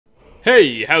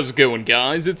Hey, how's it going,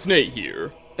 guys? It's Nate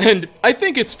here. And I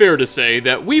think it's fair to say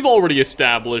that we've already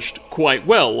established, quite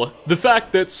well, the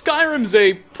fact that Skyrim's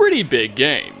a pretty big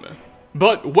game.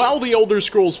 But while The Elder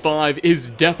Scrolls V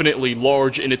is definitely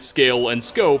large in its scale and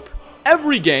scope,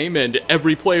 every game and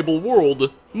every playable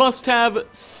world must have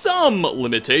some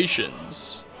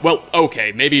limitations. Well,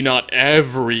 okay, maybe not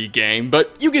every game,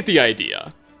 but you get the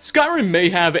idea. Skyrim may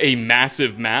have a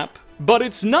massive map, but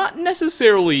it's not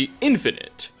necessarily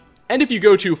infinite. And if you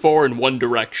go too far in one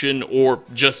direction, or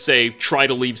just say try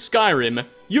to leave Skyrim,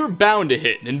 you're bound to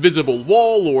hit an invisible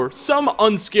wall or some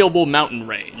unscalable mountain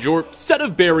range, or set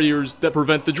of barriers that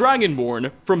prevent the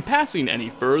Dragonborn from passing any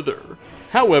further.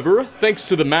 However, thanks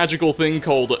to the magical thing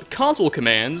called console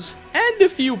commands, and a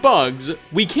few bugs,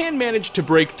 we can manage to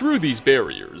break through these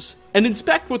barriers, and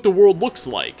inspect what the world looks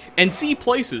like, and see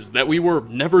places that we were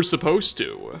never supposed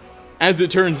to. As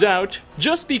it turns out,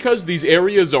 just because these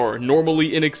areas are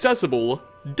normally inaccessible,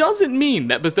 doesn't mean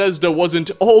that Bethesda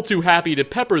wasn't all too happy to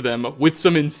pepper them with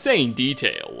some insane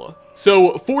detail.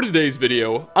 So, for today's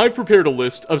video, I've prepared a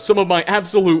list of some of my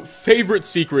absolute favorite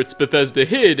secrets Bethesda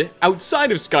hid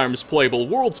outside of Skyrim's playable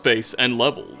world space and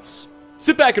levels.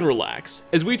 Sit back and relax,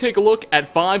 as we take a look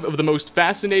at 5 of the most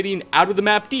fascinating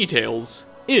out-of-the-map details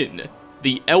in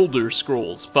The Elder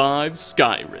Scrolls V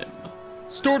Skyrim.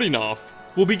 Starting off,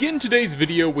 we'll begin today's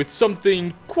video with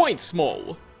something quite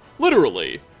small.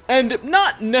 Literally. And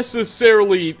not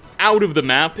necessarily out of the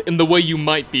map in the way you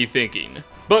might be thinking,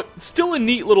 but still a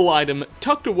neat little item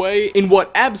tucked away in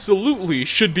what absolutely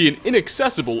should be an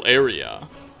inaccessible area.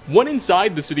 When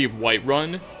inside the city of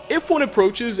Whiterun, if one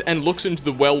approaches and looks into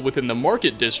the well within the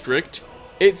market district,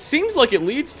 it seems like it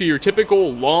leads to your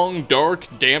typical long, dark,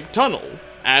 damp tunnel,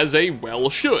 as a well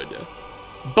should.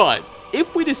 But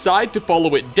if we decide to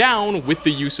follow it down with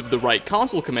the use of the right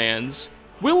console commands,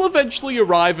 we'll eventually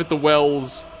arrive at the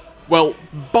well's, well,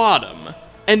 bottom,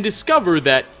 and discover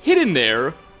that hidden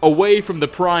there, away from the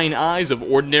prying eyes of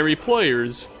ordinary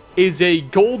players, is a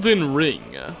golden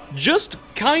ring, just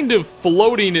kind of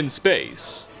floating in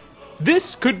space.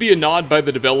 This could be a nod by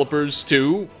the developers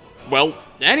to, well,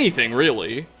 anything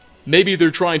really. Maybe they're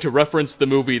trying to reference the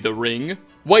movie The Ring.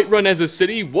 Whiterun as a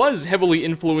city was heavily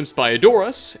influenced by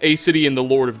Edoras, a city in The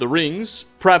Lord of the Rings.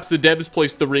 Perhaps the devs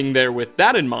placed the ring there with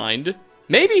that in mind.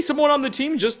 Maybe someone on the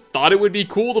team just thought it would be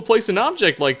cool to place an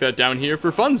object like that down here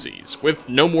for funsies, with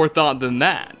no more thought than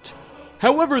that.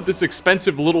 However this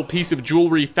expensive little piece of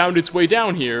jewelry found its way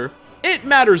down here, it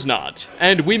matters not,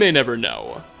 and we may never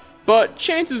know. But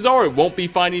chances are it won't be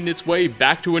finding its way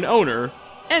back to an owner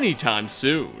anytime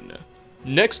soon.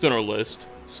 Next on our list,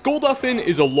 Skuldafn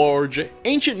is a large,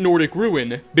 ancient Nordic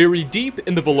ruin buried deep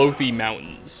in the Velothi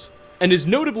Mountains, and is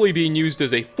notably being used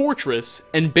as a fortress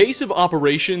and base of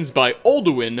operations by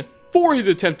Alduin for his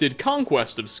attempted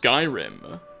conquest of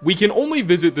Skyrim. We can only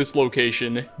visit this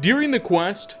location during the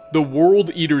quest, The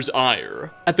World Eater's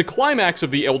Ire, at the climax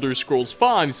of The Elder Scrolls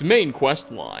V's main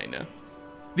quest line.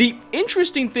 The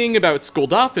interesting thing about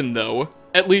Skuldafn, though,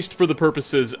 at least for the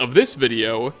purposes of this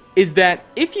video, is that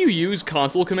if you use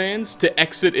console commands to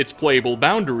exit its playable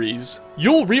boundaries,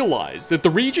 you'll realize that the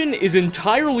region is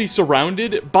entirely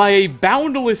surrounded by a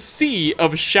boundless sea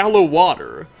of shallow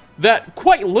water that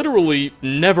quite literally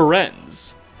never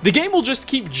ends. The game will just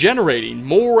keep generating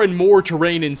more and more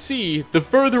terrain and sea the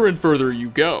further and further you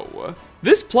go.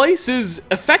 This place is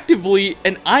effectively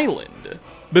an island.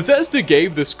 Bethesda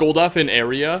gave the Skuldafn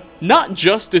area not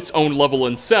just its own level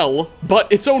and cell,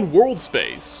 but its own world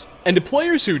space. And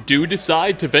players who do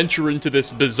decide to venture into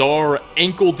this bizarre,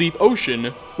 ankle-deep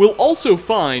ocean will also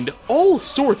find all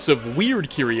sorts of weird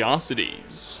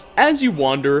curiosities. As you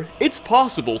wander, it's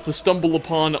possible to stumble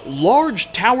upon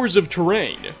large towers of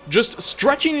terrain, just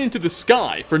stretching into the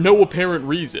sky for no apparent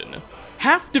reason.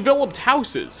 Half-developed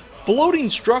houses, floating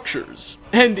structures,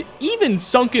 and even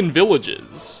sunken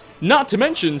villages. Not to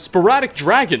mention sporadic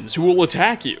dragons who will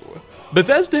attack you.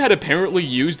 Bethesda had apparently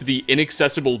used the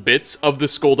inaccessible bits of the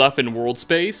Skuldafn world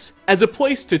space as a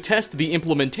place to test the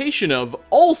implementation of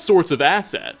all sorts of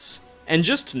assets, and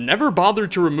just never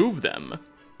bothered to remove them.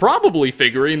 Probably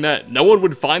figuring that no one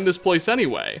would find this place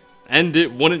anyway, and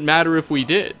it wouldn't matter if we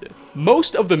did.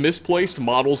 Most of the misplaced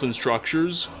models and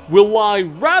structures will lie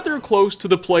rather close to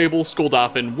the playable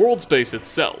Skuldafn world space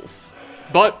itself.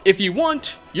 But if you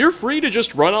want, you're free to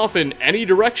just run off in any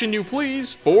direction you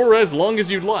please for as long as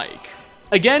you'd like.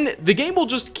 Again, the game will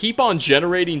just keep on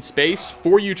generating space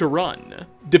for you to run.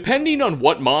 Depending on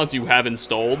what mods you have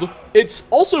installed, it's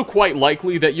also quite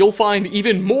likely that you'll find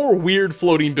even more weird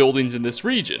floating buildings in this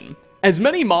region, as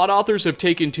many mod authors have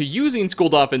taken to using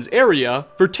Skuldafn's area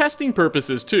for testing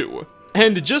purposes too,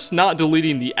 and just not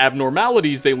deleting the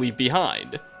abnormalities they leave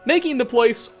behind, making the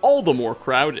place all the more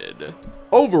crowded.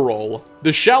 Overall,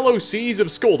 the shallow seas of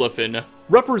Skuldafn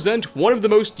represent one of the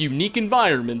most unique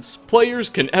environments players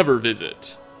can ever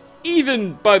visit,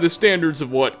 even by the standards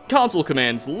of what console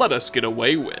commands let us get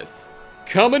away with.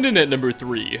 Coming in at number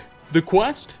 3, the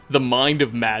quest, The Mind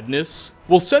of Madness,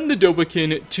 will send the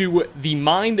Dovahkiin to the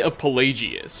Mind of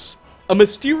Pelagius, a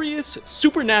mysterious,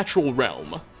 supernatural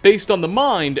realm based on the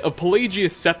mind of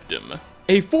Pelagius Septim,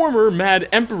 a former Mad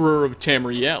Emperor of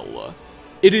Tamriel.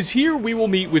 It is here we will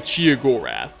meet with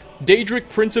Sheogorath, Daedric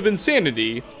Prince of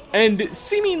Insanity, and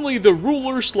seemingly the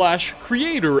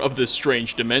ruler/creator of this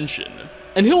strange dimension,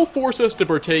 and he'll force us to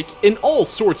partake in all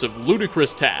sorts of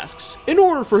ludicrous tasks in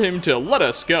order for him to let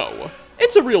us go.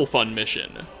 It's a real fun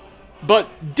mission.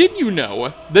 But did you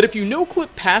know that if you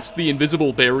no-clip past the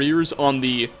invisible barriers on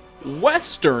the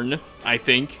western, I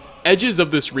think, edges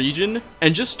of this region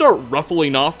and just start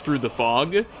ruffling off through the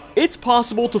fog, it's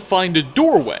possible to find a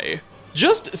doorway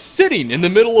just sitting in the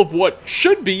middle of what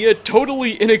should be a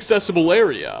totally inaccessible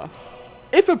area.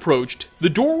 If approached, the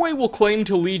doorway will claim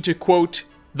to lead to, quote,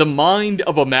 the mind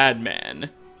of a madman.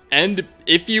 And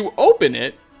if you open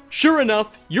it, sure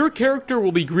enough, your character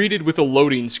will be greeted with a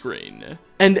loading screen,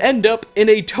 and end up in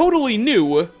a totally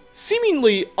new,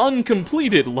 seemingly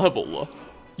uncompleted level.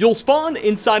 You'll spawn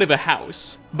inside of a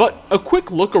house, but a quick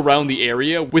look around the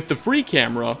area with the free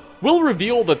camera will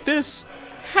reveal that this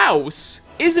house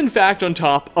is in fact on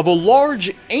top of a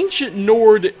large ancient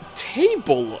Nord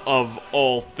table of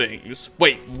all things.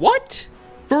 Wait, what?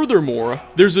 Furthermore,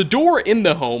 there's a door in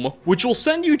the home which will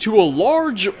send you to a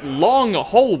large, long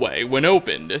hallway when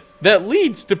opened that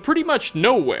leads to pretty much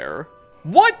nowhere.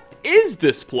 What is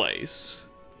this place?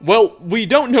 Well, we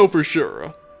don't know for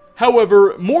sure.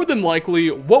 However, more than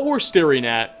likely, what we're staring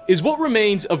at is what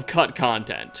remains of cut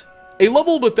content. A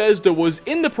level Bethesda was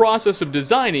in the process of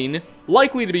designing,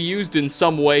 likely to be used in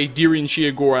some way during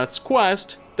Sheogorath's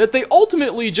quest, that they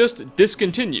ultimately just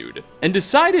discontinued and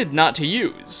decided not to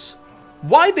use.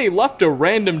 Why they left a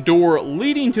random door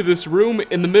leading to this room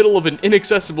in the middle of an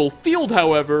inaccessible field,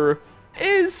 however,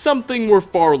 is something we're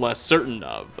far less certain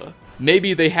of.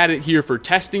 Maybe they had it here for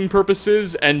testing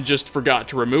purposes and just forgot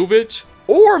to remove it,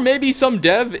 or maybe some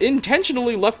dev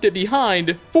intentionally left it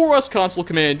behind for us console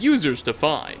command users to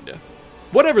find.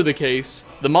 Whatever the case,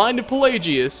 the Mind of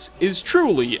Pelagius is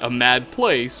truly a mad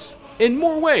place in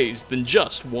more ways than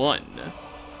just one.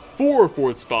 For our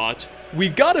 4th spot,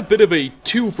 we've got a bit of a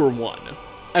 2-for-1,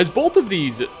 as both of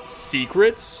these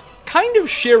secrets kind of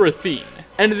share a theme,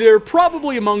 and they're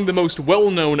probably among the most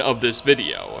well-known of this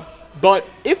video. But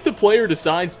if the player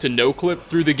decides to no-clip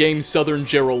through the game's southern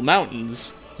Gerald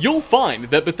Mountains, you'll find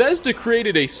that Bethesda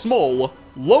created a small,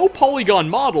 low-polygon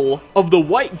model of the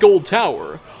White Gold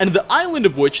Tower, and the island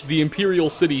of which the Imperial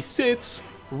City sits,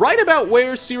 right about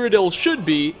where Cyrodiil should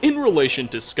be in relation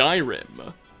to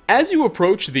Skyrim. As you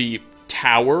approach the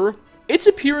tower, its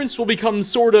appearance will become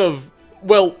sort of,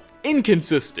 well,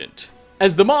 inconsistent,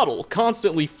 as the model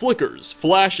constantly flickers,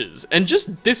 flashes, and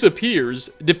just disappears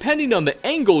depending on the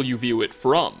angle you view it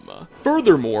from.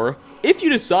 Furthermore, if you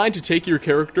decide to take your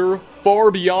character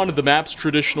far beyond the map's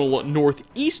traditional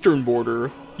northeastern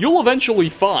border, you'll eventually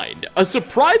find a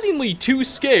surprisingly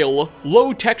to-scale,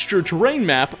 low-texture terrain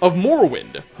map of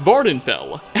Morrowind,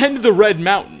 Vardenfell, and the Red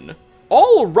Mountain,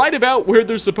 all right about where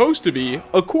they're supposed to be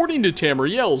according to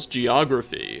Tamriel's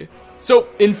geography. So,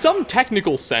 in some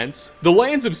technical sense, the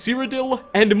lands of Cyrodiil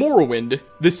and Morrowind,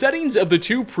 the settings of the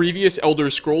 2 previous Elder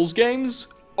Scrolls games,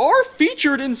 are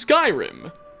featured in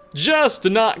Skyrim, just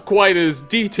not quite as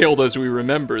detailed as we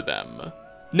remember them.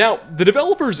 Now, the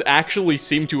developers actually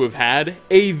seem to have had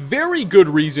a very good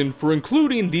reason for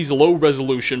including these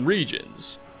low-resolution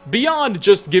regions, beyond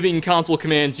just giving console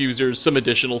commands users some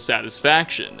additional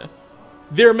satisfaction.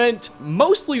 They're meant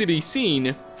mostly to be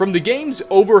seen from the game's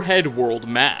overhead world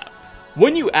map.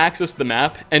 When you access the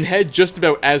map and head just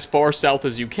about as far south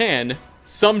as you can,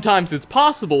 sometimes it's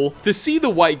possible to see the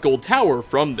White Gold Tower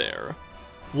from there.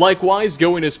 Likewise,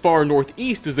 going as far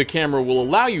northeast as the camera will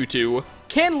allow you to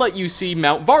can let you see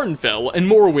Mount Vardenfell and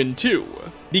Morrowind too.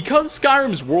 Because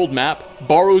Skyrim's world map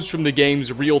borrows from the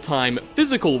game's real-time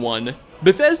physical one,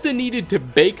 Bethesda needed to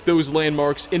bake those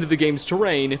landmarks into the game's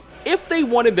terrain if they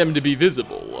wanted them to be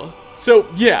visible. So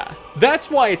yeah,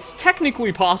 that's why it's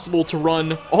technically possible to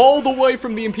run all the way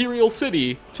from the Imperial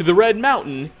City to the Red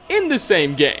Mountain in the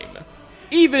same game,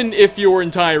 even if your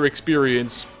entire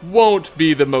experience won't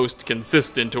be the most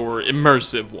consistent or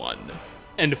immersive one.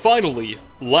 And finally,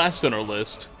 last on our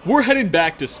list, we're heading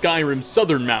back to Skyrim's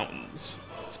southern mountains.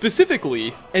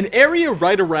 Specifically, an area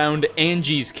right around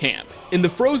Angie's camp, in the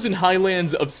frozen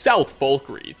highlands of South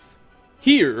Falkreath.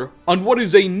 Here, on what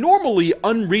is a normally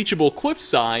unreachable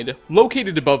cliffside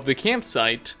located above the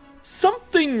campsite,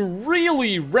 something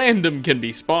really random can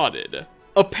be spotted.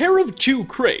 A pair of 2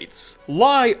 crates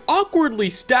lie awkwardly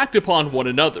stacked upon one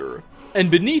another, and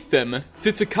beneath them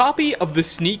sits a copy of the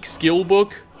sneak skill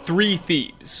book, 3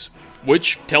 Thieves,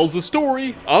 which tells the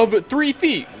story of 3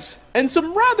 thieves, and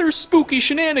some rather spooky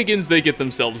shenanigans they get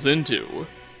themselves into.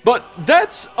 But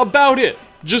that's about it.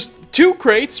 Just 2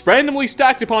 crates randomly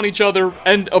stacked upon each other,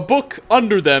 and a book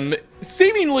under them,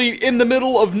 seemingly in the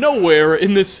middle of nowhere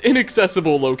in this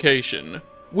inaccessible location.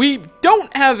 We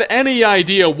don't have any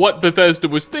idea what Bethesda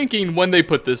was thinking when they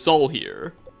put this all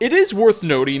here. It is worth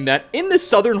noting that in the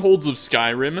southern holds of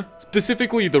Skyrim,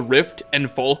 specifically the Rift and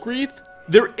Falkreath,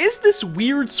 there is this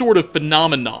weird sort of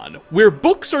phenomenon where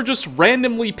books are just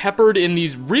randomly peppered in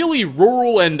these really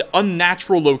rural and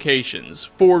unnatural locations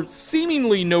for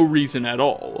seemingly no reason at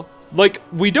all. Like,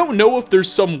 we don't know if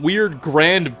there's some weird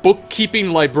grand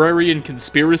bookkeeping librarian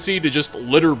conspiracy to just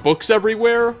litter books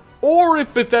everywhere, or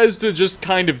if Bethesda just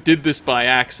kind of did this by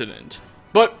accident.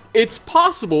 But it's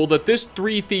possible that this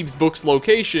 3 Thieves book's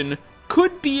location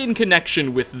could be in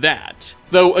connection with that.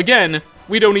 Though, again,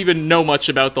 we don't even know much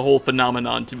about the whole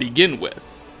phenomenon to begin with.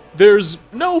 There's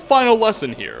no final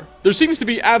lesson here. There seems to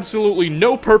be absolutely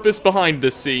no purpose behind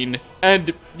this scene,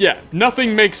 and yeah,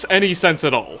 nothing makes any sense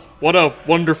at all. What a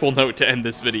wonderful note to end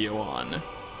this video on.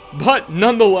 But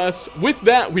nonetheless, with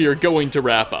that we are going to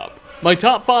wrap up my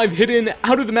top 5 hidden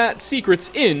out-of-the-mat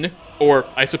secrets in, or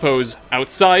I suppose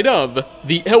outside of,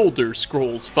 the Elder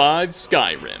Scrolls V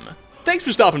Skyrim. Thanks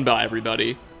for stopping by,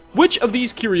 everybody. Which of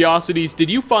these curiosities did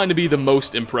you find to be the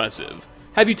most impressive?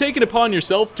 Have you taken upon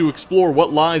yourself to explore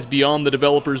what lies beyond the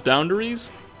developer's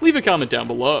boundaries? Leave a comment down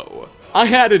below. I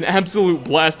had an absolute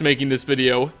blast making this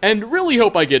video, and really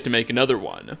hope I get to make another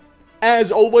one.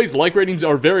 As always, like ratings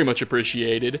are very much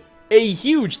appreciated. A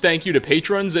huge thank you to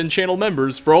patrons and channel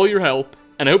members for all your help,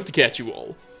 and I hope to catch you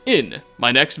all in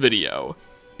my next video.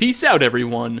 Peace out,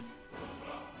 everyone.